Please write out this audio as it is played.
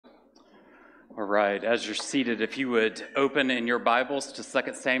All right, as you're seated, if you would open in your Bibles to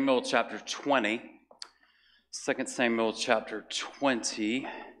 2 Samuel chapter 20. 2 Samuel chapter 20,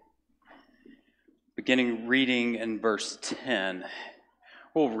 beginning reading in verse 10.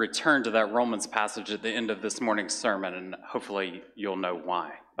 We'll return to that Romans passage at the end of this morning's sermon, and hopefully you'll know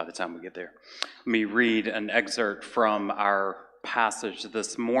why by the time we get there. Let me read an excerpt from our passage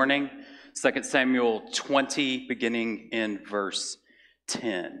this morning, 2 Samuel 20, beginning in verse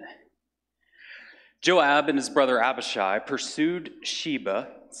 10. Joab and his brother Abishai pursued Sheba,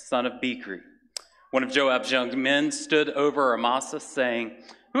 son of Bichri. One of Joab's young men stood over Amasa, saying,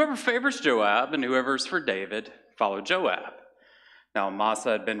 "Whoever favors Joab and whoever is for David, follow Joab." Now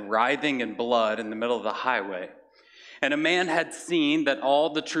Amasa had been writhing in blood in the middle of the highway, and a man had seen that all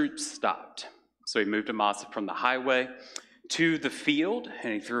the troops stopped. So he moved Amasa from the highway to the field,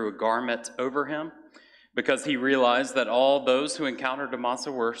 and he threw a garment over him, because he realized that all those who encountered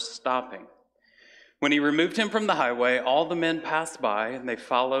Amasa were stopping. When he removed him from the highway, all the men passed by, and they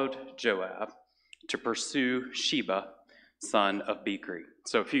followed Joab to pursue Sheba, son of Bichri.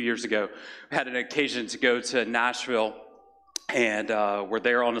 So a few years ago, we had an occasion to go to Nashville, and we're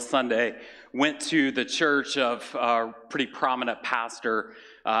there on a Sunday, went to the church of a pretty prominent pastor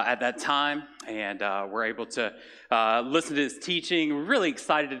at that time, and we're able to listen to his teaching. We're really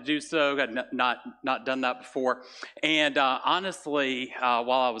excited to do so. I'd not done that before. And honestly, while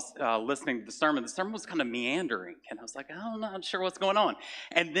I was listening to the sermon was kind of meandering, and I was like, I'm not sure what's going on.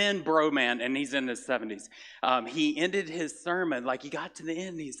 And then bro man, and he's in his 70s, he ended his sermon, like he got to the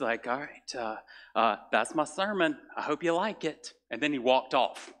end, he's like, all right, that's my sermon. I hope you like it. And then he walked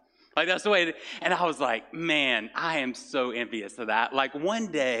off. Like, that's the way and I was like, man, I am so envious of that. Like, one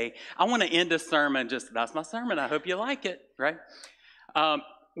day, I want to end a sermon just, that's my sermon. I hope you like it, right?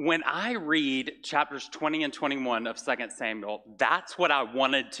 When I read chapters 20 and 21 of 2 Samuel, that's what I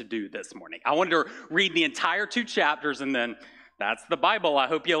wanted to do this morning. I wanted to read the entire 2 chapters, and then, that's the Bible. I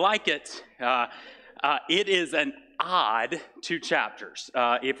hope you like it. It is an odd 2 chapters.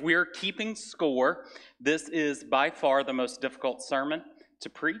 If we're keeping score, this is by far the most difficult sermon to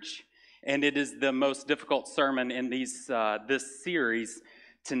preach, and it is the most difficult sermon in this series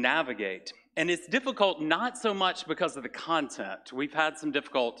to navigate. And it's difficult not so much because of the content. We've had some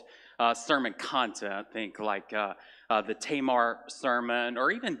difficult sermon content, think like the Tamar sermon,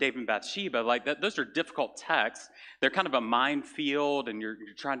 or even David and Bathsheba. Like that, those are difficult texts. They're kind of a minefield, and you're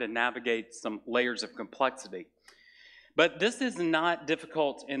trying to navigate some layers of complexity. But this is not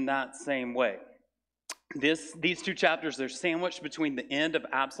difficult in that same way. These 2 chapters, they're sandwiched between the end of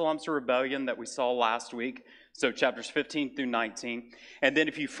Absalom's rebellion that we saw last week, so chapters 15 through 19. And then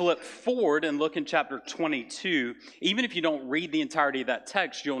if you flip forward and look in chapter 22, even if you don't read the entirety of that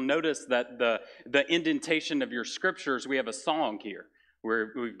text, you'll notice that the indentation of your scriptures, we have a song here,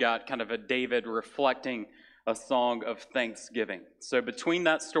 where we've got kind of a David reflecting a song of thanksgiving. So between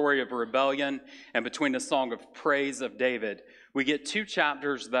that story of rebellion and between the song of praise of David, we get 2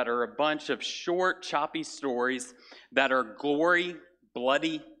 chapters that are a bunch of short, choppy stories that are gory,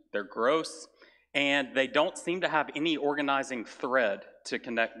 bloody, they're gross, and they don't seem to have any organizing thread to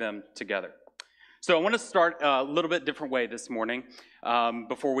connect them together. So I want to start a little bit different way this morning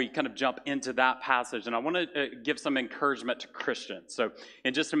before we kind of jump into that passage, and I want to give some encouragement to Christians. So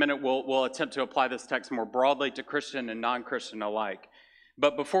in just a minute, we'll attempt to apply this text more broadly to Christian and non-Christian alike.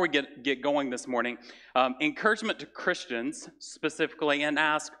 But before we get going this morning, encouragement to Christians specifically, and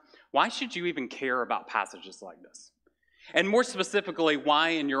ask, why should you even care about passages like this? And more specifically, why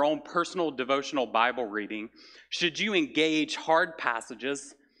in your own personal devotional Bible reading should you engage hard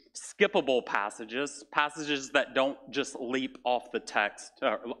passages, skippable passages that don't just leap off the text,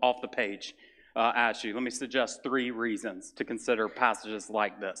 off the page at you? Let me suggest 3 reasons to consider passages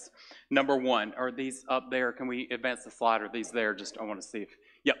like this. Number 1, are these up there? Can we advance the slide? Are these there? Just, I want to see if,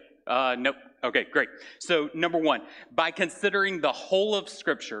 yep, nope. Okay, great. So number 1, by considering the whole of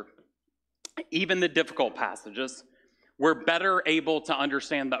Scripture, even the difficult passages, we're better able to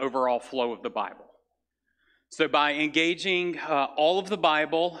understand the overall flow of the Bible. So by engaging all of the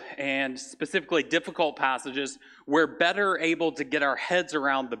Bible, and specifically difficult passages, we're better able to get our heads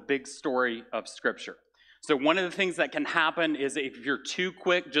around the big story of Scripture. So one of the things that can happen is if you're too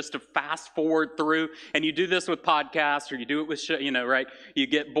quick just to fast forward through, and you do this with podcasts, or you do it with, right? You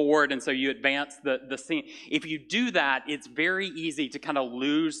get bored, and so you advance the scene. If you do that, it's very easy to kind of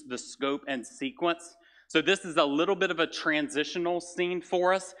lose the scope and sequence. So this is a little bit of a transitional scene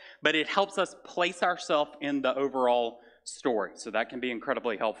for us, but it helps us place ourselves in the overall story. So that can be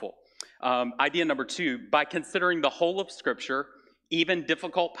incredibly helpful. Idea number 2, by considering the whole of Scripture, even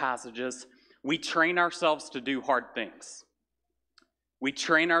difficult passages, we train ourselves to do hard things. We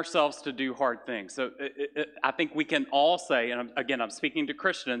train ourselves to do hard things. So I think we can all say, and again, I'm speaking to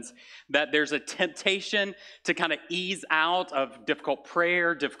Christians, that there's a temptation to kind of ease out of difficult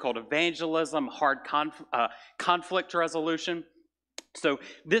prayer, difficult evangelism, hard conflict resolution. So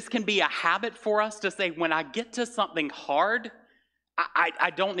this can be a habit for us to say, when I get to something hard,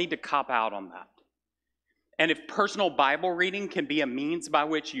 I don't need to cop out on that. And if personal Bible reading can be a means by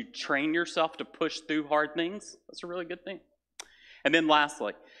which you train yourself to push through hard things, that's a really good thing. And then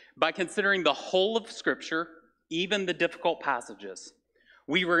lastly, by considering the whole of Scripture, even the difficult passages,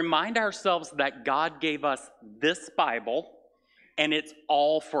 we remind ourselves that God gave us this Bible, and it's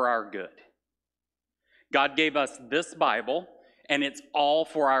all for our good. God gave us this Bible, and it's all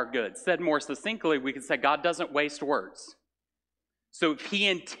for our good. Said more succinctly, we could say God doesn't waste words. So if he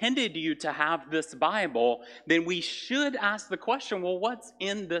intended you to have this Bible, then we should ask the question, well, what's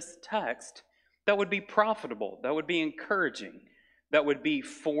in this text that would be profitable, that would be encouraging, that would be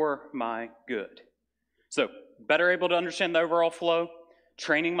for my good? So better able to understand the overall flow,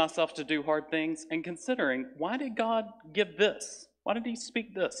 training myself to do hard things, and considering, why did God give this? Why did he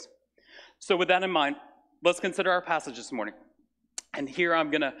speak this? So with that in mind, let's consider our passage this morning. And here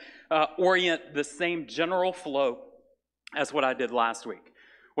I'm going to orient the same general flow as what I did last week.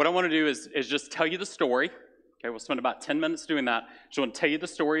 What I want to do is just tell you the story. Okay, we'll spend about 10 minutes doing that. Just want to tell you the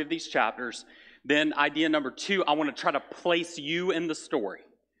story of these chapters. Then idea number 2, I want to try to place you in the story.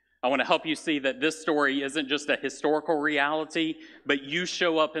 I want to help you see that this story isn't just a historical reality, but you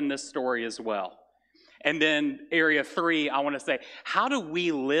show up in this story as well. And then area 3, I want to say, how do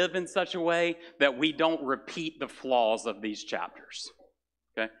we live in such a way that we don't repeat the flaws of these chapters?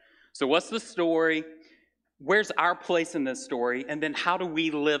 Okay, so what's the story? Where's our place in this story? And then how do we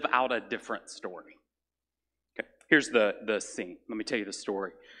live out a different story? Okay, here's the scene. Let me tell you the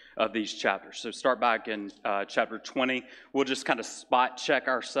story of these chapters. So start back in chapter 20. We'll just kind of spot check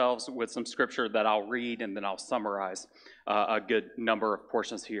ourselves with some scripture that I'll read, and then I'll summarize a good number of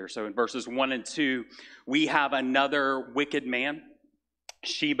portions here. So in verses 1 and 2, we have another wicked man.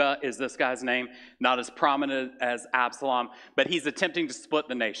 Sheba is this guy's name, not as prominent as Absalom, but he's attempting to split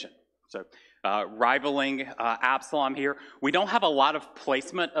the nation. So rivaling Absalom here. We don't have a lot of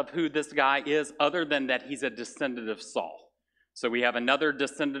placement of who this guy is other than that he's a descendant of Saul. So we have another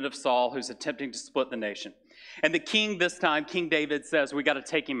descendant of Saul who's attempting to split the nation. And the king this time, King David, says we got to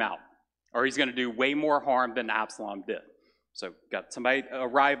take him out or he's going to do way more harm than Absalom did. So got somebody, a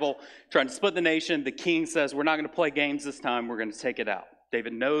rival, trying to split the nation. The king says we're not going to play games this time. We're going to take it out.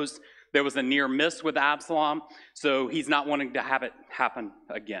 David knows there was a near miss with Absalom, so he's not wanting to have it happen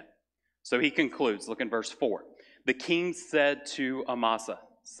again. So he concludes, look in verse 4. The king said to Amasa,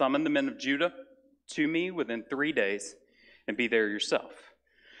 summon the men of Judah to me within 3 days and be there yourself.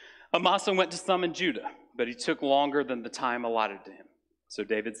 Amasa went to summon Judah, but he took longer than the time allotted to him. So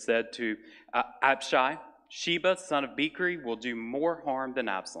David said to Abishai, Sheba, son of Bichri, will do more harm than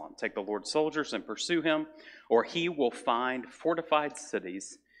Absalom. Take the Lord's soldiers and pursue him, or he will find fortified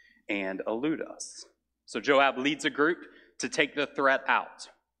cities and elude us. So Joab leads a group to take the threat out.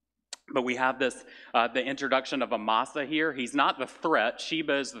 But we have this, the introduction of Amasa here. He's not the threat.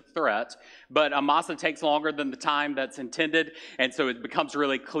 Sheba is the threat. But Amasa takes longer than the time that's intended. And so it becomes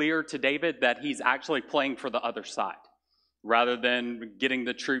really clear to David that he's actually playing for the other side. Rather than getting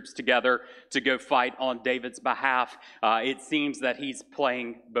the troops together to go fight on David's behalf, it seems that he's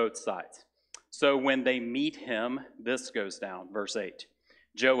playing both sides. So when they meet him, this goes down, verse 8.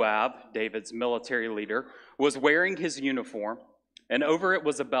 Joab, David's military leader, was wearing his uniform, and over it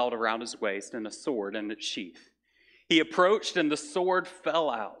was a belt around his waist and a sword in its sheath. He approached, and the sword fell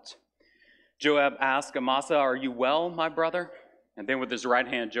out. Joab asked Amasa, are you well, my brother? And then with his right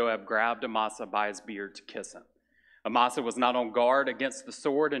hand, Joab grabbed Amasa by his beard to kiss him. Amasa was not on guard against the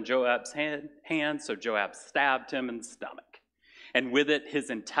sword in Joab's hand, so Joab stabbed him in the stomach. And with it, his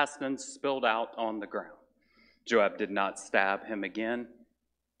intestines spilled out on the ground. Joab did not stab him again,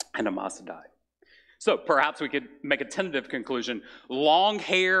 and Amasa died. So perhaps we could make a tentative conclusion. Long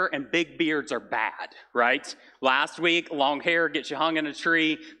hair and big beards are bad, right? Last week, long hair gets you hung in a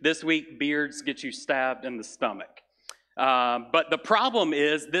tree. This week, beards get you stabbed in the stomach. But the problem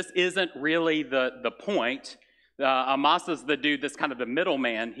is, this isn't really the point. Amasa's the dude that's kind of the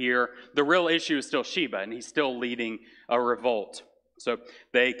middleman here. The real issue is still Sheba, and he's still leading a revolt. So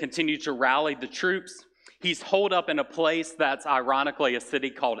they continue to rally the troops. He's holed up in a place that's ironically a city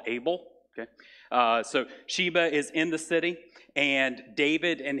called Abel. Okay, so Sheba is in the city, and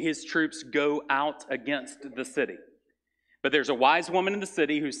David and his troops go out against the city. But there's a wise woman in the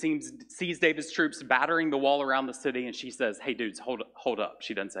city who sees David's troops battering the wall around the city, and she says, hey, dudes, hold up.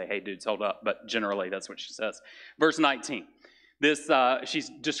 She doesn't say, hey, dudes, hold up, but generally that's what she says. Verse 19, She's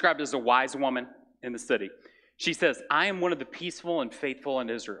described as a wise woman in the city. She says, I am one of the peaceful and faithful in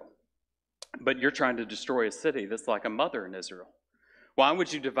Israel, but you're trying to destroy a city that's like a mother in Israel. Why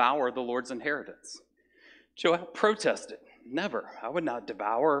would you devour the Lord's inheritance? Joab protested, never. I would not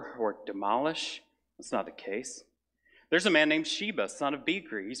devour or demolish. That's not the case. There's a man named Sheba, son of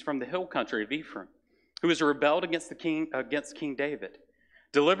Bichri. He's from the hill country of Ephraim, who has rebelled against King David.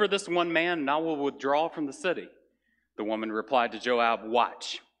 Deliver this one man, and I will withdraw from the city. The woman replied to Joab,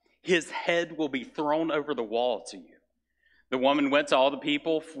 watch. His head will be thrown over the wall to you. The woman went to all the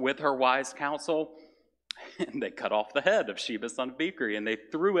people with her wise counsel, and they cut off the head of Sheba, son of Bichri, and they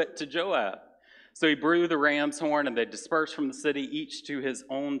threw it to Joab. So he blew the ram's horn, and they dispersed from the city, each to his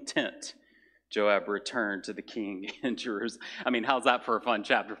own tent. Joab returned to the king in Jerusalem. I mean, how's that for a fun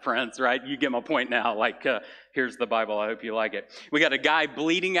chapter, friends, right? You get my point now. Here's the Bible. I hope you like it. We got a guy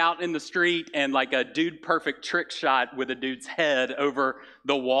bleeding out in the street and like a dude perfect trick shot with a dude's head over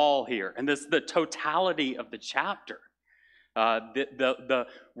the wall here. And this is the totality of the chapter. The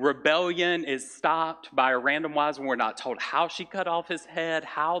rebellion is stopped by a random wise woman. We're not told how she cut off his head,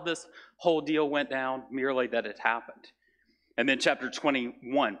 how this whole deal went down, merely that it happened. And then chapter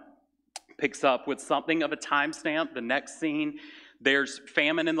 21 picks up with something of a timestamp. The next scene, there's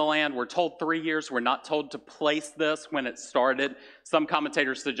famine in the land. We're told 3 years. We're not told to place this when it started. Some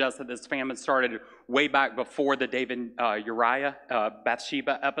commentators suggest that this famine started way back before the David Uriah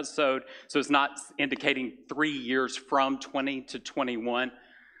Bathsheba episode. So it's not indicating 3 years from 20 to 21.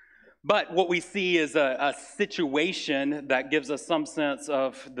 But what we see is a situation that gives us some sense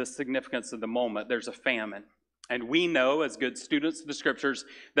of the significance of the moment. There's a famine. And we know, as good students of the scriptures,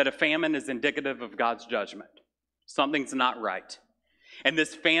 that a famine is indicative of God's judgment. Something's not right. And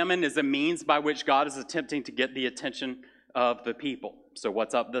this famine is a means by which God is attempting to get the attention of the people. So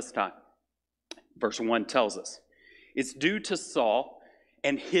what's up this time? Verse 1 tells us, it's due to Saul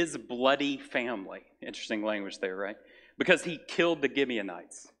and his bloody family. Interesting language there, right? Because he killed the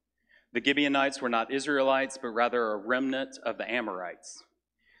Gibeonites. The Gibeonites were not Israelites, but rather a remnant of the Amorites.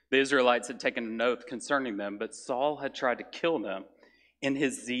 The Israelites had taken an oath concerning them, but Saul had tried to kill them in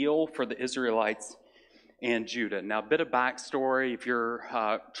his zeal for the Israelites and Judah. Now, a bit of backstory, if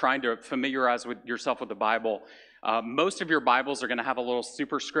you're trying to familiarize yourself with the Bible, most of your Bibles are going to have a little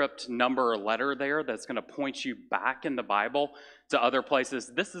superscript number or letter there that's going to point you back in the Bible to other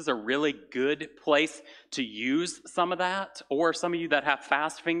places. This is a really good place to use some of that, or some of you that have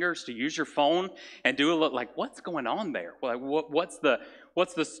fast fingers, to use your phone and do a look like, what's going on there? Like, what's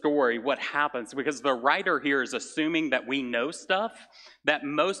the story? What happens? Because the writer here is assuming that we know stuff that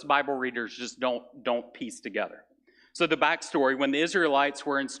most Bible readers just don't piece together. So the backstory, when the Israelites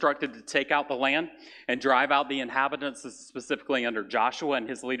were instructed to take out the land and drive out the inhabitants, specifically under Joshua and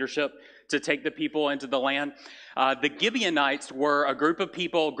his leadership, to take the people into the land, the Gibeonites were a group of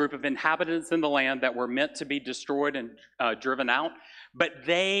people, a group of inhabitants in the land that were meant to be destroyed and driven out, but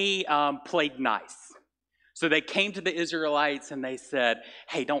they played nice. So they came to the Israelites and they said,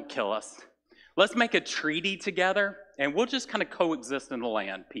 hey, don't kill us. Let's make a treaty together and we'll just kind of coexist in the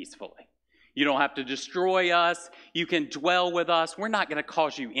land peacefully. You don't have to destroy us. You can dwell with us. We're not going to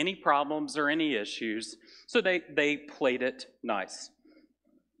cause you any problems or any issues. So they played it nice.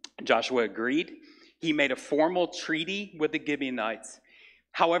 Joshua agreed. He made a formal treaty with the Gibeonites.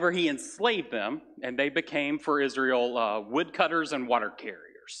 However, he enslaved them, and they became, for Israel, woodcutters and water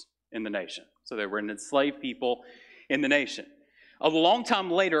carriers in the nation. So they were an enslaved people in the nation. A long time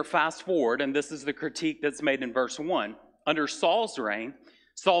later, fast forward, and this is the critique that's made in verse 1. Under Saul's reign,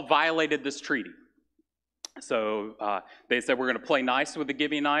 Saul violated this treaty. So they said, we're going to play nice with the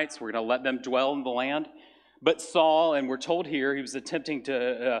Gibeonites. We're going to let them dwell in the land. But Saul, and we're told here, he was attempting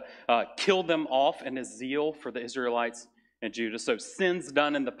to kill them off in his zeal for the Israelites and Judah. So sins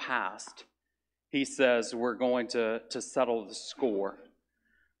done in the past, he says, we're going to settle the score.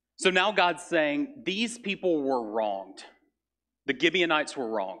 So now God's saying, these people were wronged. The Gibeonites were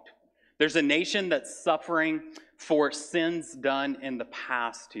wronged. There's a nation that's suffering for sins done in the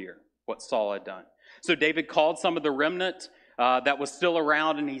past here, what Saul had done. So David called some of the remnant that was still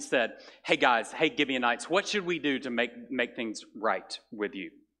around, and he said, hey guys, hey Gibeonites, what should we do to make things right with you?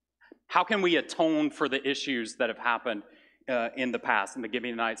 How can we atone for the issues that have happened in the past? And the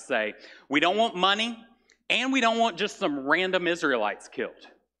Gibeonites say, we don't want money, and we don't want just some random Israelites killed.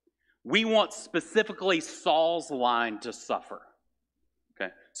 We want specifically Saul's line to suffer.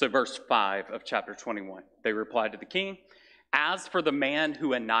 Okay, so verse 5 of chapter 21, they replied to the king, as for the man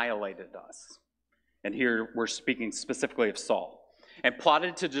who annihilated us, and here we're speaking specifically of Saul, and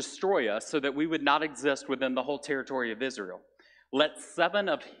plotted to destroy us so that we would not exist within the whole territory of Israel, let 7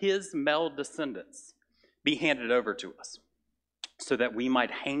 of his male descendants be handed over to us. so that we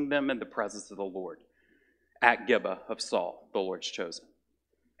might hang them in the presence of the Lord at Gibeah of Saul, the Lord's chosen.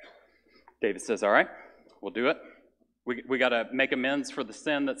 David says, all right, we'll do it. We got to make amends for the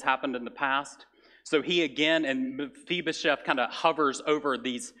sin that's happened in the past. So he again, and Mephibosheth kind of hovers over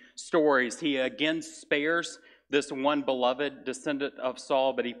these stories. He again spares this one beloved descendant of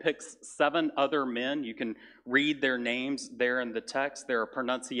Saul, but he picks 7 other men. You can read their names there in the text. They're a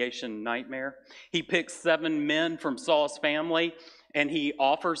pronunciation nightmare. He picks 7 men from Saul's family, and he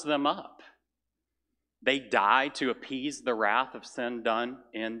offers them up. They die to appease the wrath of sin done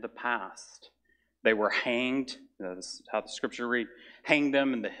in the past. They were hanged, this is how the scripture read, hang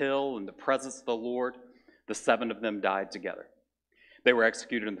them in the hill in the presence of the Lord. The 7 of them died together. They were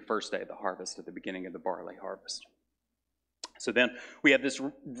executed on the first day of the harvest, at the beginning of the barley harvest. So then we have this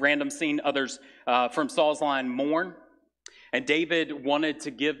random scene. Others from Saul's line mourn. And David wanted to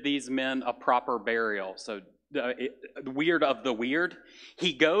give these men a proper burial. So weird of the weird.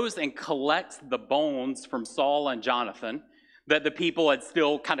 He goes and collects the bones from Saul and Jonathan that the people had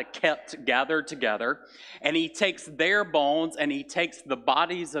still kind of kept gathered together. And he takes their bones and he takes the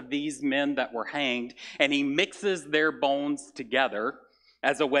bodies of these men that were hanged and he mixes their bones together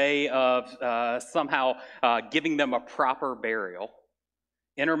as a way of somehow giving them a proper burial,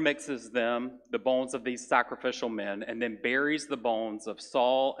 intermixes them, the bones of these sacrificial men, and then buries the bones of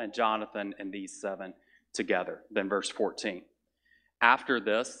Saul and Jonathan and these 7 together. Then verse 14. After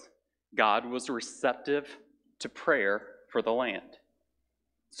this, God was receptive to prayer for the land.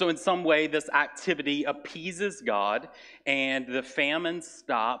 So in some way, this activity appeases God, and the famine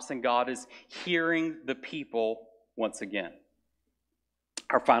stops, and God is hearing the people once again.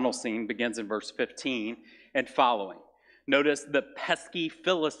 Our final scene begins in verse 15 and following. Notice the pesky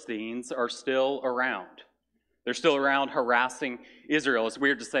Philistines are still around. They're still around harassing Israel. It's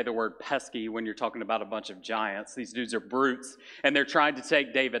weird to say the word pesky when you're talking about a bunch of giants. These dudes are brutes, and they're trying to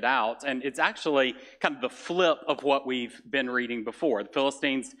take David out. And it's actually kind of the flip of what we've been reading before. The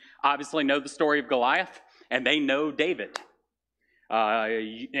Philistines obviously know the story of Goliath, and they know David.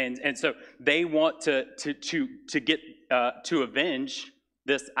 And so they want to get to avenge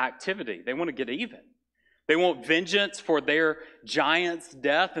this activity. They want to get even. They want vengeance for their giant's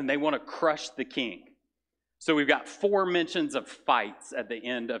death, and they want to crush the king. So we've got 4 mentions of fights at the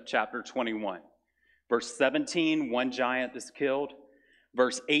end of chapter 21. Verse 17, one giant is killed.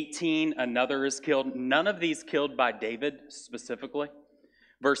 Verse 18, another is killed. None of these killed by David specifically.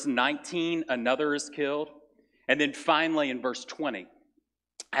 Verse 19, another is killed. And then finally in verse 20,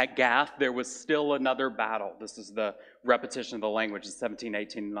 at Gath, there was still another battle. This is the repetition of the language in 17,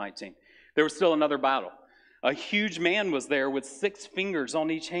 18, and 19. There was still another battle. A huge man was there with 6 fingers on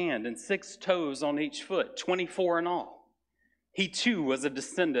each hand and 6 toes on each foot, 24 in all. He too was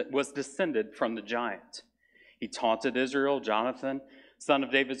descended from the giant. He taunted Israel. Jonathan, son of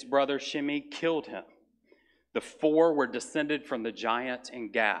David's brother Shimei, killed him. The 4 were descended from the giant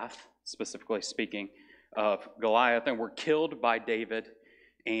in Gath, specifically speaking of Goliath, and were killed by David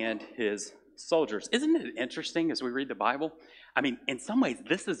and his soldiers. Isn't it interesting as we read the Bible? I mean, in some ways,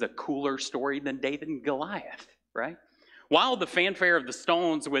 this is a cooler story than David and Goliath, right? While the fanfare of the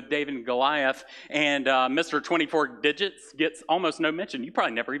stones with David and Goliath and Mr. 24 Digits gets almost no mention. You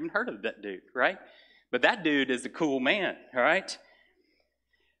probably never even heard of that dude, right? But that dude is a cool man, all right?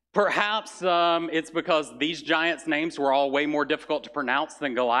 Perhaps it's because these giants' names were all way more difficult to pronounce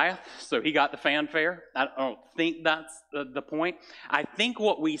than Goliath, so he got the fanfare. I don't think that's the point. I think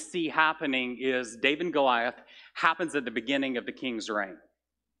what we see happening is David and Goliath happens at the beginning of the king's reign.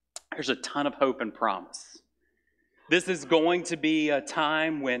 There's a ton of hope and promise. This is going to be a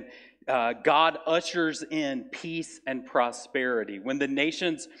time when God ushers in peace and prosperity, when the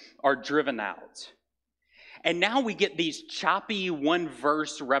nations are driven out. And now we get these choppy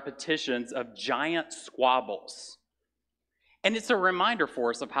one-verse repetitions of giant squabbles. And it's a reminder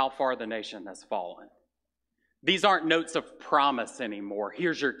for us of how far the nation has fallen. These aren't notes of promise anymore.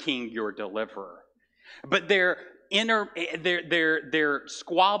 Here's your king, your deliverer. But they're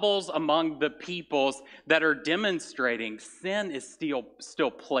squabbles among the peoples that are demonstrating sin is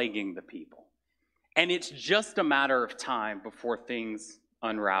still plaguing the people. And it's just a matter of time before things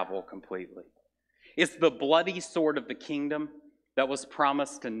unravel completely. It's the bloody sword of the kingdom that was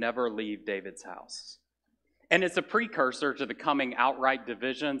promised to never leave David's house. And it's a precursor to the coming outright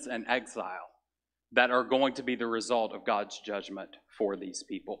divisions and exile that are going to be the result of God's judgment for these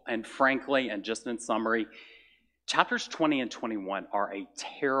people. And frankly, and just in summary, chapters 20 and 21 are a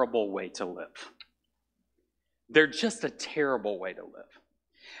terrible way to live. They're just a terrible way to live.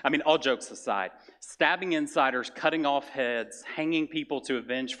 I mean, all jokes aside, stabbing insiders, cutting off heads, hanging people to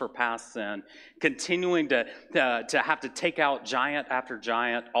avenge for past sin, continuing to have to take out giant after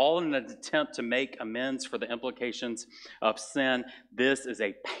giant, all in an attempt to make amends for the implications of sin. This is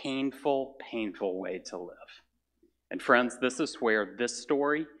a painful, painful way to live. And friends, this is where this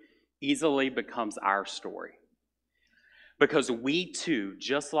story easily becomes our story. Because we too,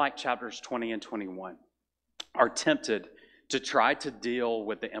 just like chapters 20 and 21, are tempted to try to deal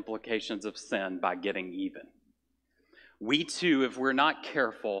with the implications of sin by getting even. We too, if we're not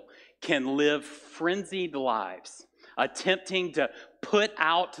careful, can live frenzied lives, attempting to put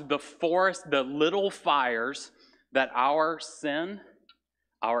out the little fires that our sin,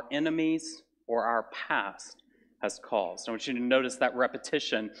 our enemies, or our past has caused. I want you to notice that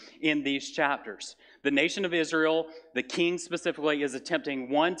repetition in these chapters. The nation of Israel, the king specifically, is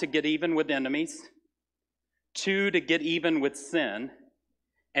attempting, 1, to get even with enemies, 2, to get even with sin,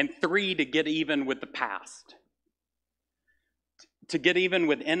 and 3, to get even with the past. To get even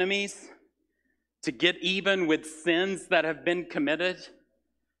with enemies, to get even with sins that have been committed,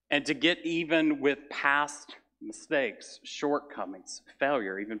 and to get even with past mistakes, shortcomings,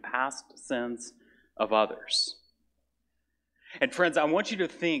 failure, even past sins of others. And friends, I want you to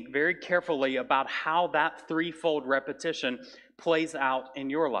think very carefully about how that threefold repetition plays out in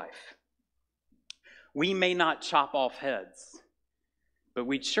your life. We may not chop off heads, but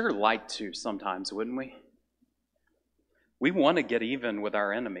we'd sure like to sometimes, wouldn't we? We want to get even with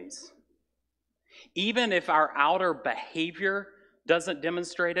our enemies. Even if our outer behavior doesn't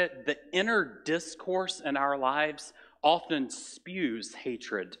demonstrate it, the inner discourse in our lives often spews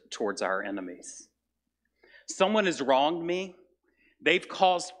hatred towards our enemies. Someone has wronged me. They've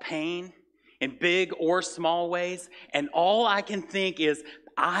caused pain in big or small ways, and all I can think is,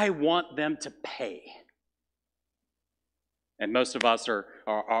 I want them to pay. And most of us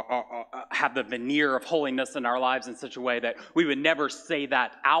have the veneer of holiness in our lives in such a way that we would never say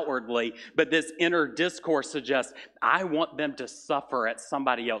that outwardly, but this inner discourse suggests, I want them to suffer at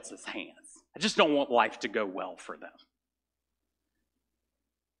somebody else's hands. I just don't want life to go well for them.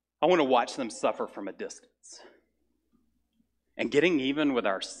 I want to watch them suffer from a distance. And getting even with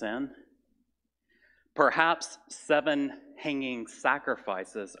our sin, perhaps 7 hanging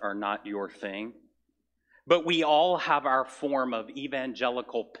sacrifices are not your thing. But we all have our form of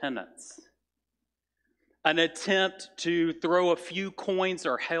evangelical penance. An attempt to throw a few coins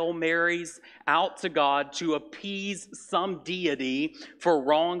or Hail Marys out to God to appease some deity for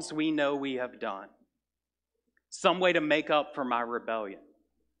wrongs we know we have done. Some way to make up for my rebellion.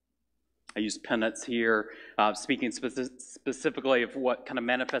 I use penance here, speaking specifically of what kind of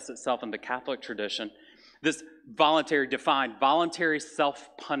manifests itself in the Catholic tradition. This defined voluntary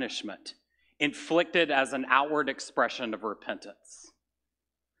self-punishment, inflicted as an outward expression of repentance.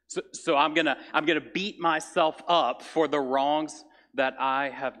 So I'm gonna beat myself up for the wrongs that I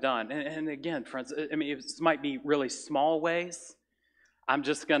have done. And again, friends, I mean, this might be really small ways. I'm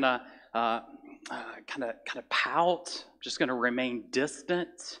just gonna kind of pout. I'm just gonna remain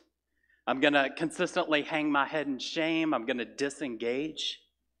distant. I'm gonna consistently hang my head in shame. I'm gonna disengage.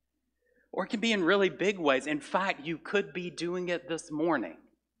 Or it can be in really big ways. In fact, you could be doing it this morning.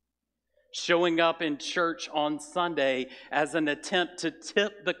 Showing up in church on Sunday as an attempt to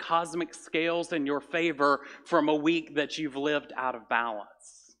tip the cosmic scales in your favor from a week that you've lived out of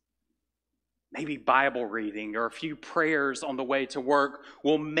balance. Maybe Bible reading or a few prayers on the way to work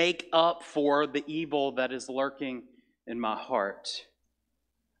will make up for the evil that is lurking in my heart.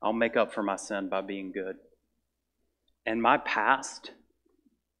 I'll make up for my sin by being good. And my past,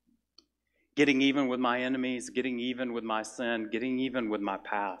 getting even with my enemies, getting even with my sin, getting even with my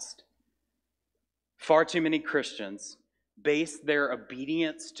past. Far too many Christians base their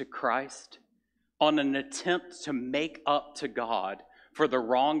obedience to Christ on an attempt to make up to God for the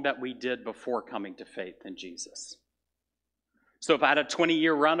wrong that we did before coming to faith in Jesus. So if I had a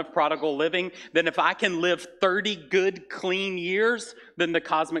 20-year run of prodigal living, then if I can live 30 good, clean years, then the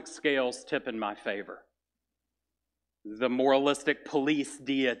cosmic scales tip in my favor. The moralistic police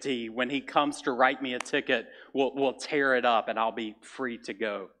deity, when he comes to write me a ticket, will tear it up and I'll be free to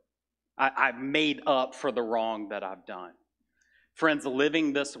go. I've made up for the wrong that I've done. Friends,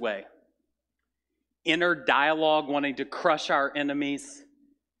 living this way, inner dialogue wanting to crush our enemies,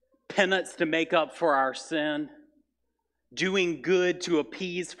 penance to make up for our sin, doing good to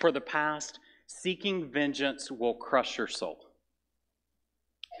appease for the past, seeking vengeance will crush your soul.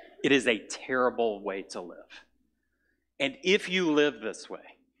 It is a terrible way to live. And if you live this way,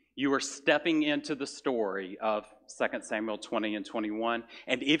 you are stepping into the story of 2 Samuel 20 and 21.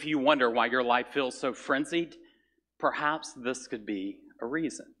 And if you wonder why your life feels so frenzied, perhaps this could be a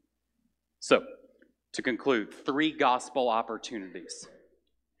reason. So, to conclude, 3 gospel opportunities,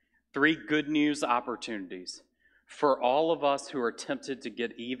 3 good news opportunities for all of us who are tempted to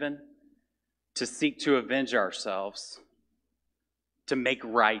get even, to seek to avenge ourselves, to make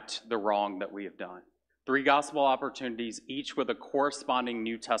right the wrong that we have done. 3 gospel opportunities, each with a corresponding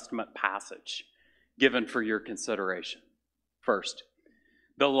New Testament passage given for your consideration. First,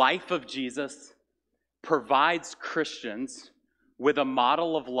 the life of Jesus provides Christians with a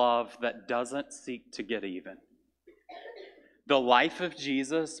model of love that doesn't seek to get even. The life of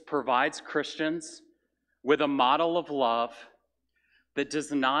Jesus provides Christians with a model of love that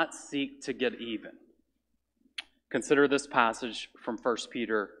does not seek to get even. Consider this passage from 1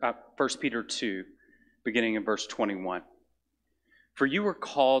 Peter 2, beginning in verse 21. For you were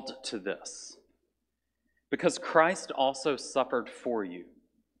called to this, because Christ also suffered for you,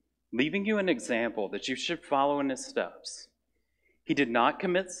 leaving you an example that you should follow in his steps. He did not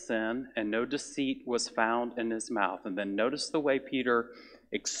commit sin, and no deceit was found in his mouth. And then notice the way Peter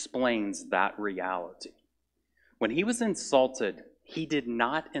explains that reality. When he was insulted, he did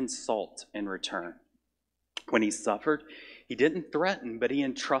not insult in return. When he suffered, he didn't threaten, but he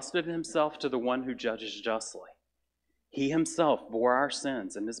entrusted himself to the one who judges justly. He himself bore our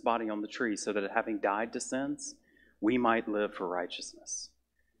sins in his body on the tree, so that having died to sins, we might live for righteousness.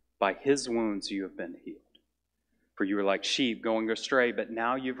 By his wounds you have been healed. For you were like sheep going astray, but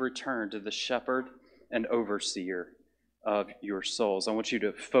now you've returned to the shepherd and overseer of your souls. I want you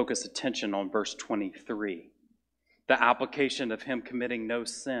to focus attention on verse 23. The application of him committing no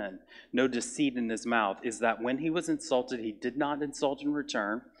sin, no deceit in his mouth, is that when he was insulted, he did not insult in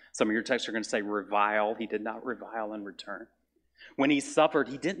return. Some of your texts are going to say revile. He did not revile in return. When he suffered,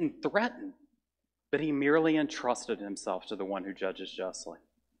 he didn't threaten, but he merely entrusted himself to the one who judges justly.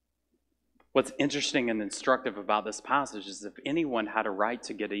 What's interesting and instructive about this passage is if anyone had a right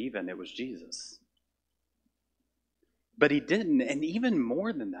to get even, it was Jesus. But he didn't, and even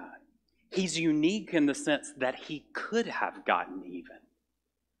more than that, he's unique in the sense that he could have gotten even.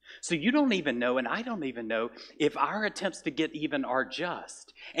 So you don't even know, and I don't even know, if our attempts to get even are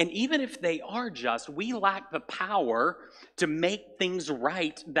just. And even if they are just, we lack the power to make things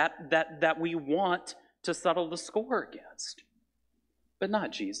right that we want to settle the score against. But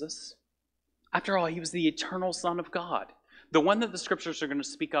not Jesus. After all, he was the eternal Son of God, the one that the scriptures are going to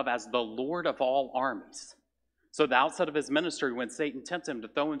speak of as the Lord of all armies. So at the outset of his ministry, when Satan tempts him to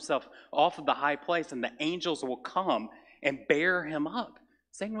throw himself off of the high place and the angels will come and bear him up,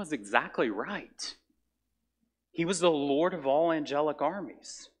 Satan was exactly right. He was the Lord of all angelic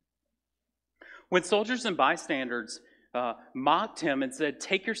armies. When soldiers and bystanders mocked him and said,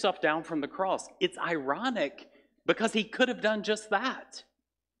 "Take yourself down from the cross," it's ironic because he could have done just that.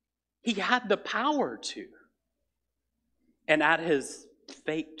 He had the power to. And at his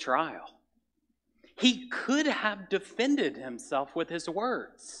fake trial, he could have defended himself with his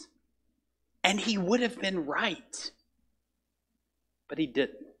words, and he would have been right. But he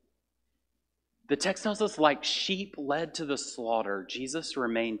didn't. The text tells us, like sheep led to the slaughter, Jesus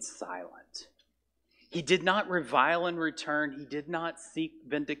remained silent. He did not revile in return. He did not seek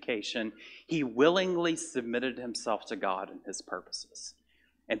vindication. He willingly submitted himself to God and his purposes.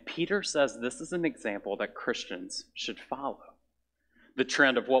 And Peter says this is an example that Christians should follow. The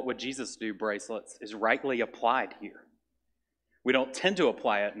trend of what would Jesus do bracelets is rightly applied here. We don't tend to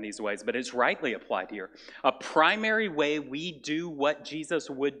apply it in these ways, but it's rightly applied here. A primary way we do what Jesus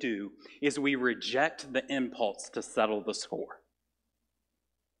would do is we reject the impulse to settle the score.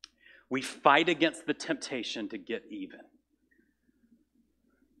 We fight against the temptation to get even.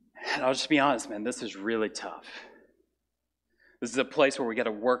 And I'll just be honest, man, this is really tough. This is a place where we got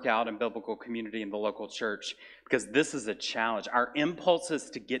to work out in biblical community in the local church because this is a challenge. Our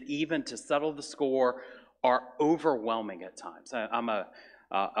impulses to get even, to settle the score, are overwhelming at times. I'm a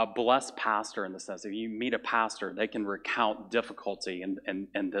blessed pastor in the sense that if you meet a pastor, they can recount difficulty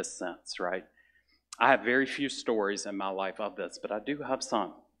in this sense, right? I have very few stories in my life of this, but I do have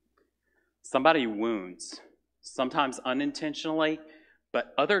some. Somebody wounds, sometimes unintentionally,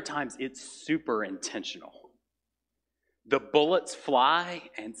 but other times it's super intentional. The bullets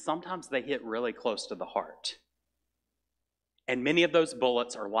fly, and sometimes they hit really close to the heart. And many of those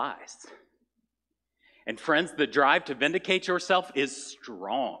bullets are lies. And friends, the drive to vindicate yourself is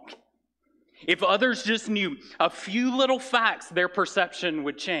strong. If others just knew a few little facts, their perception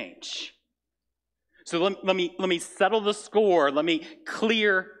would change. So let me settle the score. Let me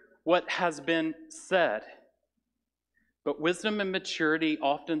clear what has been said. But wisdom and maturity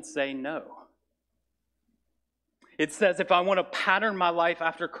often say no. It says if I want to pattern my life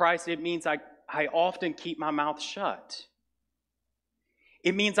after Christ, it means I often keep my mouth shut.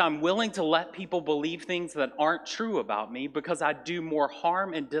 It means I'm willing to let people believe things that aren't true about me because I do more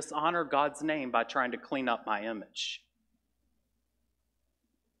harm and dishonor God's name by trying to clean up my image.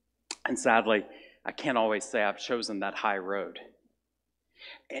 And sadly, I can't always say I've chosen that high road.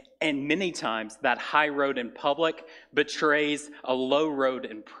 And many times, that high road in public betrays a low road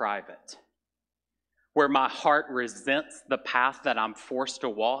in private, where my heart resents the path that I'm forced to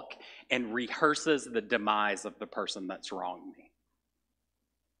walk and rehearses the demise of the person that's wronged me.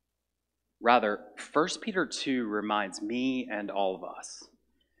 Rather, 1 Peter 2 reminds me and all of us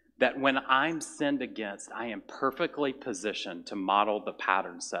that when I'm sinned against, I am perfectly positioned to model the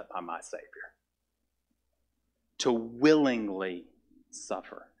pattern set by my Savior, to willingly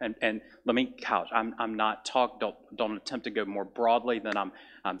suffer. And let me couch. I'm not don't attempt to go more broadly than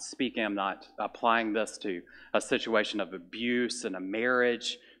I'm speaking. I'm not applying this to a situation of abuse in a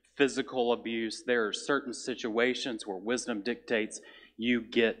marriage, physical abuse. There are certain situations where wisdom dictates you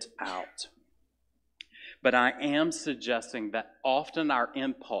get out. But I am suggesting that often our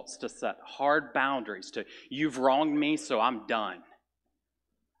impulse to set hard boundaries to, you've wronged me, so I'm done,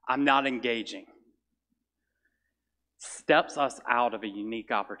 I'm not engaging, steps us out of a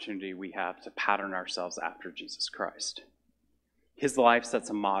unique opportunity we have to pattern ourselves after Jesus Christ. His life sets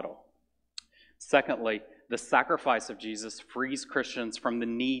a model. Secondly, the sacrifice of Jesus frees Christians from the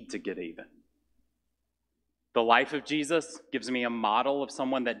need to get even. The life of Jesus gives me a model of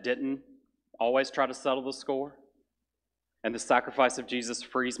someone that didn't always try to settle the score. And the sacrifice of Jesus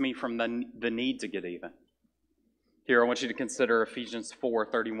frees me from the need to get even. Here, I want you to consider Ephesians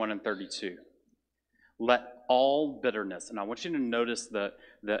 4:31 and 32. Let all bitterness, and I want you to notice the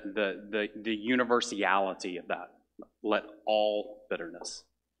universality of that. Let all bitterness,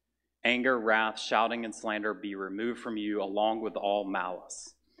 anger, wrath, shouting, and slander be removed from you, along with all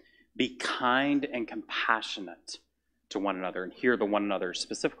malice. Be kind and compassionate to one another, and here the one another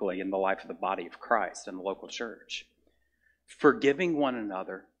specifically in the life of the body of Christ and the local church. Forgiving one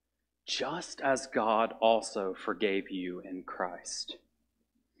another, just as God also forgave you in Christ.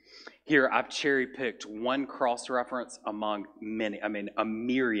 Here, I've cherry-picked one cross-reference among many, a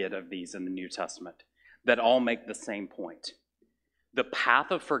myriad of these in the New Testament that all make the same point. The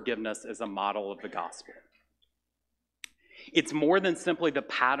path of forgiveness is a model of the gospel. It's more than simply the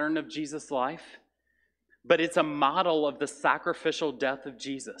pattern of Jesus' life, but it's a model of the sacrificial death of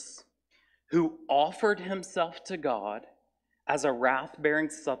Jesus, who offered himself to God as a wrath-bearing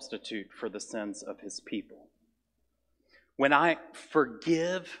substitute for the sins of his people. When I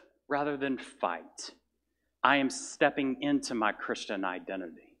forgive rather than fight, I am stepping into my Christian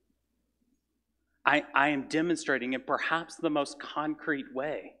identity. I am demonstrating in perhaps the most concrete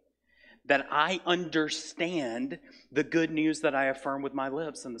way that I understand the good news that I affirm with my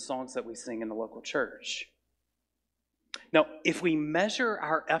lips in the songs that we sing in the local church. Now, if we measure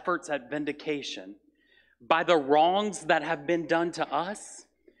our efforts at vindication by the wrongs that have been done to us,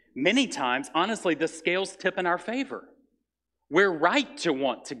 many times, honestly, the scales tip in our favor. We're right to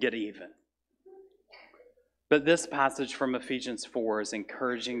want to get even. But this passage from Ephesians 4 is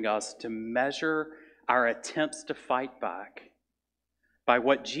encouraging us to measure our attempts to fight back by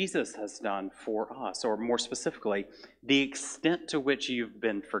what Jesus has done for us, or more specifically, the extent to which you've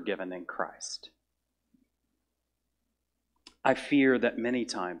been forgiven in Christ. I fear that many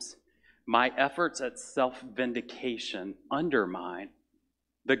times my efforts at self-vindication undermine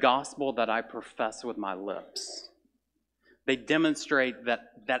the gospel that I profess with my lips. They demonstrate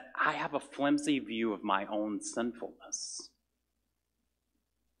that I have a flimsy view of my own sinfulness.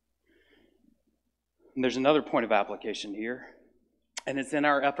 And there's another point of application here, and it's in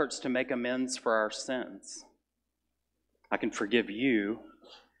our efforts to make amends for our sins. I can forgive you,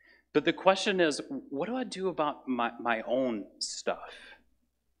 but the question is, what do I do about my own stuff?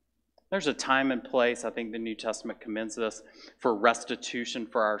 There's a time and place, I think the New Testament commends this, for restitution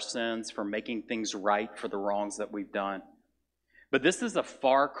for our sins, for making things right for the wrongs that we've done. But this is a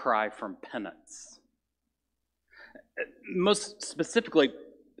far cry from penance. Most specifically,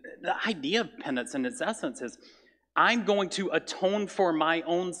 the idea of penance in its essence is, I'm going to atone for my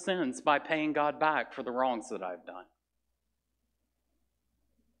own sins by paying God back for the wrongs that I've done.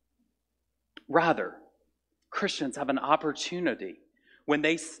 Rather, Christians have an opportunity when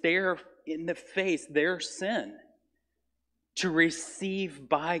they stare in the face their sin to receive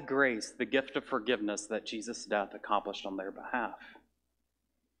by grace the gift of forgiveness that Jesus' death accomplished on their behalf.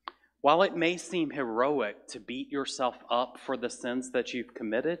 While it may seem heroic to beat yourself up for the sins that you've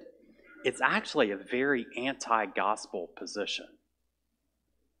committed, it's actually a very anti-gospel position.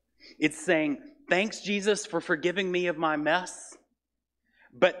 It's saying, thanks, Jesus, for forgiving me of my mess,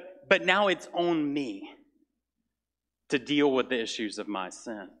 but now it's on me to deal with the issues of my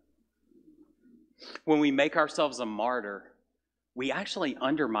sin. When we make ourselves a martyr, we actually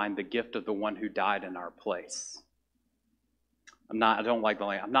undermine the gift of the one who died in our place. I'm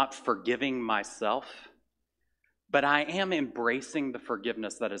not forgiving myself, but I am embracing the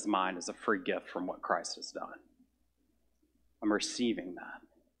forgiveness that is mine as a free gift from what Christ has done. I'm receiving that.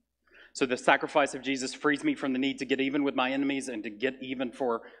 So the sacrifice of Jesus frees me from the need to get even with my enemies and to get even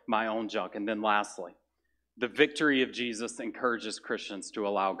for my own junk. And then lastly, the victory of Jesus encourages Christians to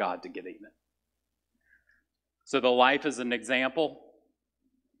allow God to get even. So the life is an example.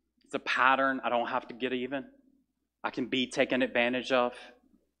 It's a pattern. I don't have to get even. I can be taken advantage of.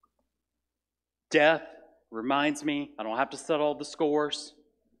 Death reminds me I don't have to settle the scores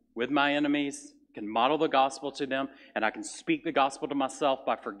with my enemies. I can model the gospel to them, and I can speak the gospel to myself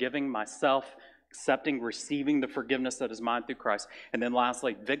by forgiving myself, accepting, receiving the forgiveness that is mine through Christ. And then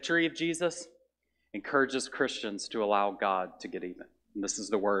lastly, victory of Jesus encourages Christians to allow God to get even. And this is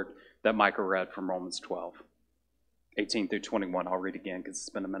the word that Micah read from Romans 12, 18 through 21. I'll read again because it's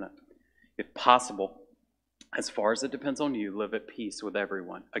been a minute. If possible, as far as it depends on you, live at peace with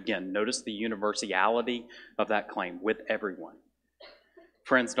everyone. Again, notice the universality of that claim, with everyone.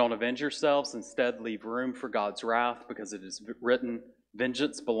 Friends, don't avenge yourselves. Instead, leave room for God's wrath, because it is written,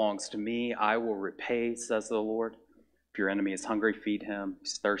 vengeance belongs to me. I will repay, says the Lord. If your enemy is hungry, feed him. If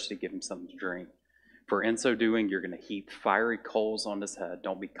he's thirsty, give him something to drink. For in so doing, you're going to heap fiery coals on his head.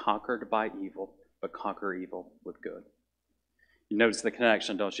 Don't be conquered by evil, but conquer evil with good. You notice the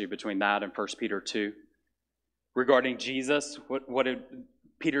connection, don't you, between that and 1 Peter 2? Regarding Jesus, what did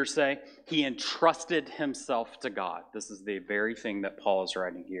Peter say? He entrusted himself to God. This is the very thing that Paul is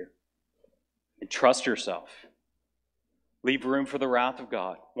writing here. Entrust yourself. Leave room for the wrath of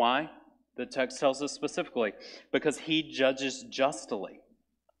God. Why? The text tells us specifically, because he judges justly.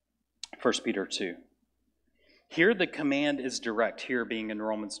 1 Peter 2. Here the command is direct, here being in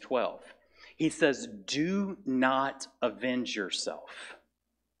Romans 12. He says, do not avenge yourself.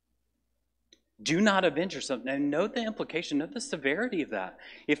 Do not avenge yourself. Now, note the implication, note the severity of that.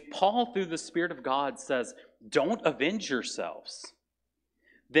 If Paul, through the Spirit of God, says, don't avenge yourselves,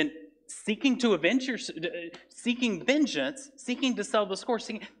 then seeking vengeance, seeking to settle the score,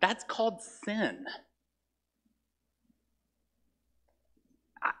 that's called sin.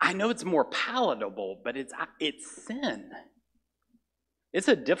 I know it's more palatable, but it's sin. It's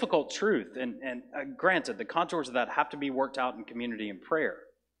a difficult truth, and granted, the contours of that have to be worked out in community and prayer.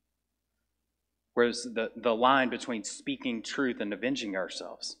 Whereas the line between speaking truth and avenging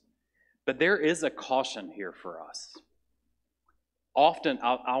ourselves. But there is a caution here for us. Often,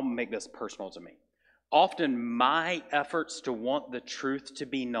 I'll make this personal to me. Often my efforts to want the truth to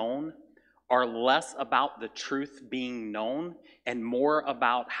be known are less about the truth being known and more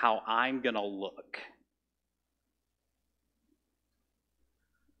about how I'm going to look.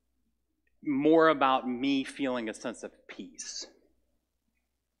 More about me feeling a sense of peace.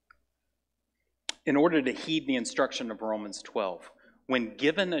 In order to heed the instruction of Romans 12, when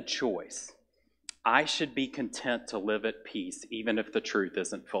given a choice, I should be content to live at peace even if the truth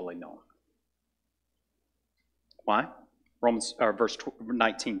isn't fully known. Why? Verse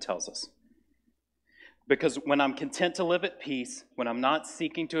 19 tells us. Because when I'm content to live at peace, when I'm not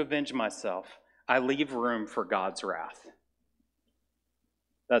seeking to avenge myself, I leave room for God's wrath.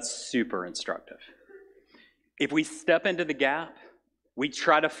 That's super instructive. If we step into the gap, we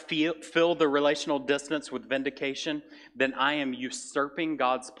try to fill the relational distance with vindication, then I am usurping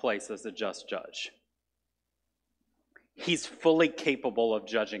God's place as a just judge. He's fully capable of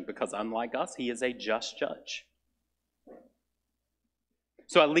judging because, unlike us, he is a just judge.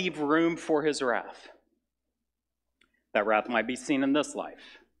 So I leave room for his wrath. That wrath might be seen in this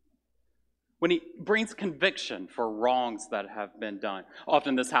life. When he brings conviction for wrongs that have been done.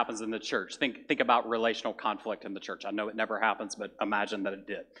 Often this happens in the church. Think about relational conflict in the church. I know it never happens, but imagine that it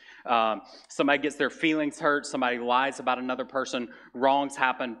did. Somebody gets their feelings hurt. Somebody lies about another person. Wrongs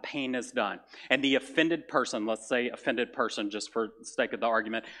happen. Pain is done. And the offended person, let's say offended person just for the sake of the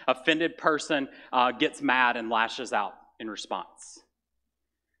argument, offended person gets mad and lashes out in response.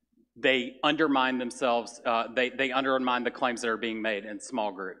 They undermine themselves. They undermine the claims that are being made in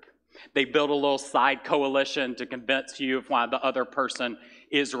small group. They build a little side coalition to convince you of why the other person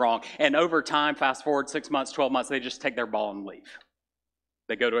is wrong. And over time, fast forward 6 months, 12 months, they just take their ball and leave.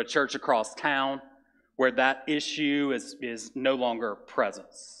 They go to a church across town where that issue is no longer a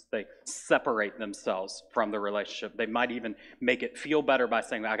presence. They separate themselves from the relationship. They might even make it feel better by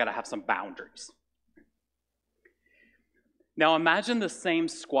saying, I got to have some boundaries. Now imagine the same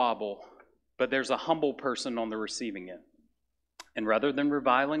squabble, but there's a humble person on the receiving end. And rather than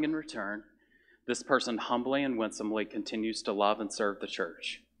reviling in return, this person humbly and winsomely continues to love and serve the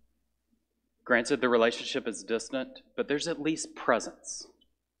church. Granted, the relationship is distant, but there's at least presence.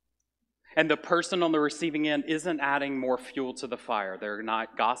 And the person on the receiving end isn't adding more fuel to the fire. They're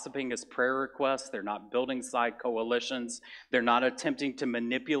not gossiping as prayer requests. They're not building side coalitions. They're not attempting to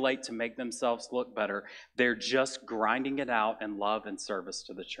manipulate to make themselves look better. They're just grinding it out in love and service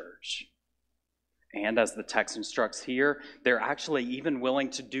to the church. And as the text instructs here, they're actually even willing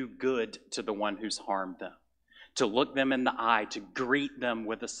to do good to the one who's harmed them, to look them in the eye, to greet them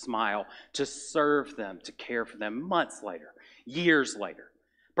with a smile, to serve them, to care for them months later, years later.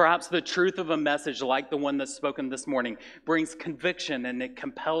 Perhaps the truth of a message like the one that's spoken this morning brings conviction and it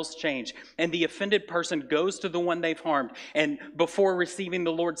compels change. And the offended person goes to the one they've harmed and before receiving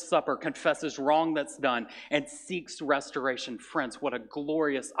the Lord's Supper confesses wrong that's done and seeks restoration. Friends, what a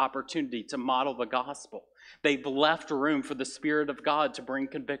glorious opportunity to model the gospel. They've left room for the Spirit of God to bring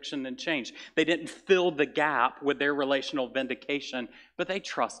conviction and change. They didn't fill the gap with their relational vindication, but they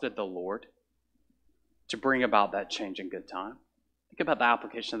trusted the Lord to bring about that change in good time. Think about the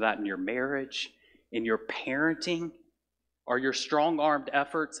application of that in your marriage, in your parenting. Are your strong-armed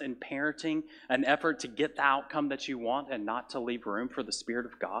efforts in parenting an effort to get the outcome that you want and not to leave room for the Spirit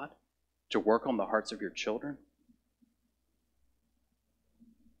of God to work on the hearts of your children?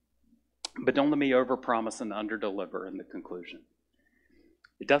 But don't let me overpromise and underdeliver in the conclusion.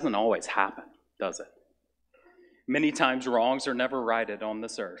 It doesn't always happen, does it? Many times wrongs are never righted on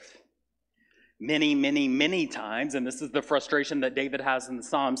this earth. Many, many, many times, and this is the frustration that David has in the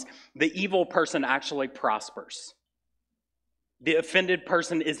Psalms, the evil person actually prospers. The offended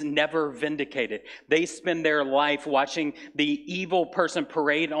person is never vindicated. They spend their life watching the evil person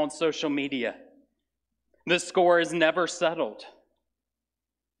parade on social media. The score is never settled.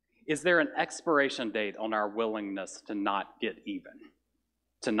 Is there an expiration date on our willingness to not get even,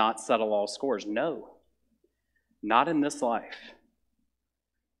 to not settle all scores? No, not in this life.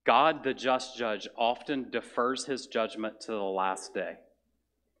 God, the just judge, often defers his judgment to the last day,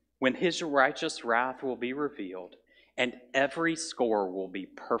 when his righteous wrath will be revealed and every score will be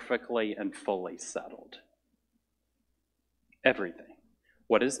perfectly and fully settled. Everything.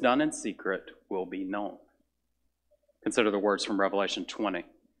 What is done in secret will be known. Consider the words from Revelation 20.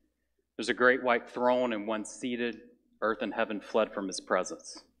 There's a great white throne and one seated. Earth and heaven fled from his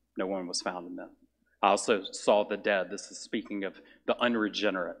presence. No one was found in them. I also saw the dead. This is speaking of the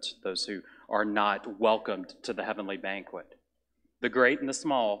unregenerate, those who are not welcomed to the heavenly banquet. The great and the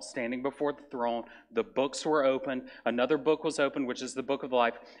small, standing before the throne, the books were opened. Another book was opened, which is the book of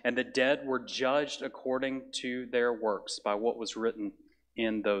life, and the dead were judged according to their works by what was written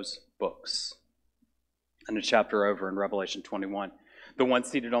in those books. And a chapter over in Revelation 21, the one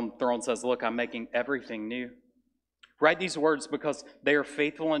seated on the throne says, "Look, I'm making everything new. Write these words because they are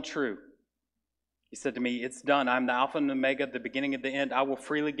faithful and true." He said to me, "It's done. I'm the Alpha and Omega, the beginning and the end. I will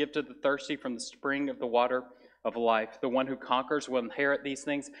freely give to the thirsty from the spring of the water of life. The one who conquers will inherit these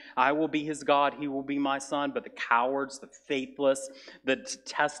things. I will be his God. He will be my son. But the cowards, the faithless, the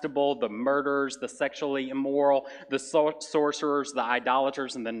detestable, the murderers, the sexually immoral, the sorcerers, the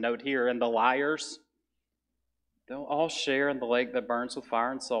idolaters," and then note here, "and the liars, they'll all share in the lake that burns with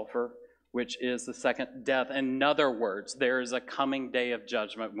fire and sulfur, which is the second death." In other words, there is a coming day of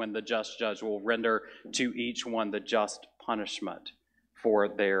judgment when the just judge will render to each one the just punishment for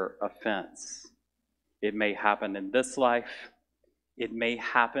their offense. It may happen in this life. It may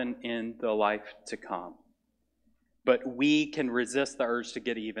happen in the life to come. But we can resist the urge to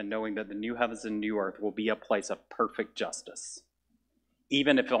get even, knowing that the new heavens and new earth will be a place of perfect justice.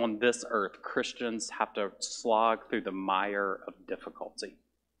 Even if on this earth Christians have to slog through the mire of difficulty,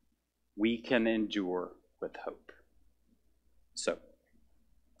 we can endure with hope. So,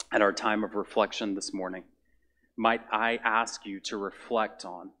 at our time of reflection this morning, might I ask you to reflect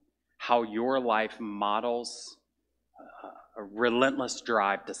on how your life models a relentless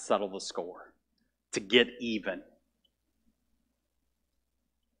drive to settle the score, to get even.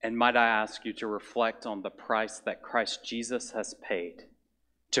 And might I ask you to reflect on the price that Christ Jesus has paid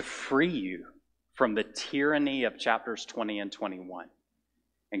to free you from the tyranny of chapters 20 and 21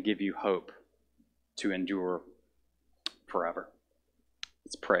 and give you hope to endure forever.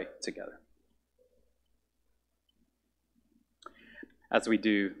 Let's pray together. As we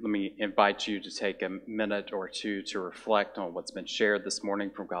do, let me invite you to take a minute or two to reflect on what's been shared this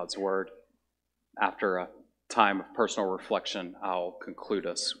morning from God's Word. After a time of personal reflection, I'll conclude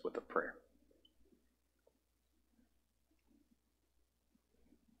us with a prayer.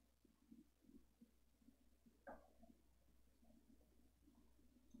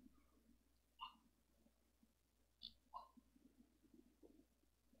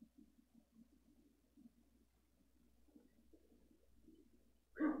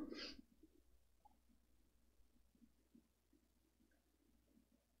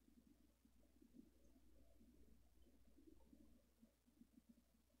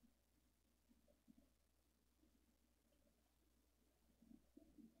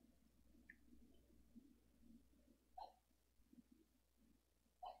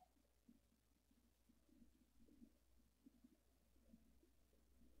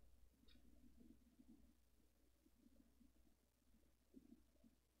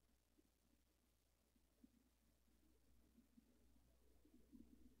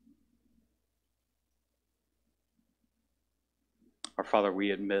 Our Father, we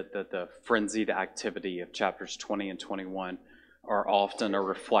admit that the frenzied activity of chapters 20 and 21 are often a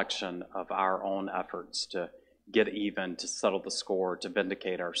reflection of our own efforts to get even, to settle the score, to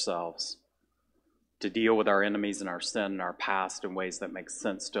vindicate ourselves, to deal with our enemies and our sin and our past in ways that make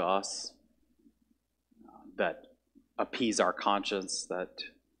sense to us, that appease our conscience, that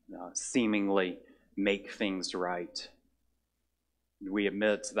seemingly make things right. We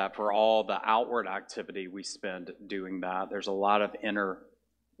admit that for all the outward activity we spend doing that, there's a lot of inner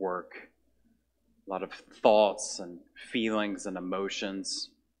work, a lot of thoughts and feelings and emotions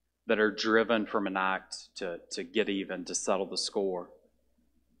that are driven from an act to get even, to settle the score,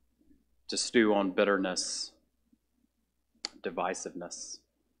 to stew on bitterness, divisiveness,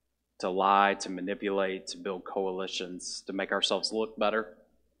 to lie, to manipulate, to build coalitions, to make ourselves look better.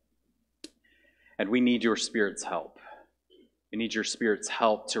 And we need your Spirit's help. We need your Spirit's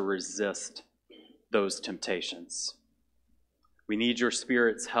help to resist those temptations. We need your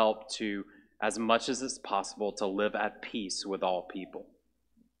Spirit's help to, as much as it's possible, to live at peace with all people.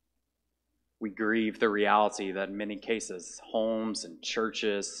 We grieve the reality that in many cases, homes and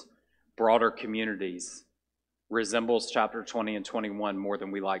churches, broader communities, resembles chapter 20 and 21 more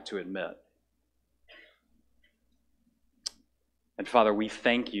than we like to admit. And Father, we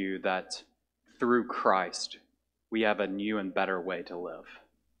thank you that through Christ, we have a new and better way to live.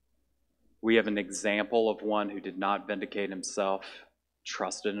 We have an example of one who did not vindicate himself,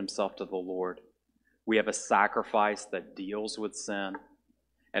 trusted himself to the Lord. We have a sacrifice that deals with sin.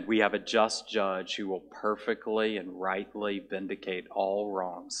 And we have a just judge who will perfectly and rightly vindicate all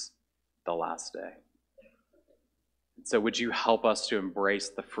wrongs the last day. So would you help us to embrace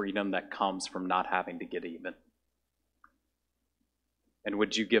the freedom that comes from not having to get even? And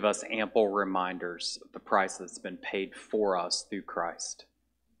would you give us ample reminders of the price that's been paid for us through Christ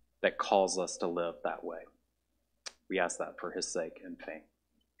that calls us to live that way? We ask that for his sake and fame.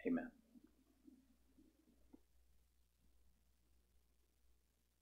 Amen.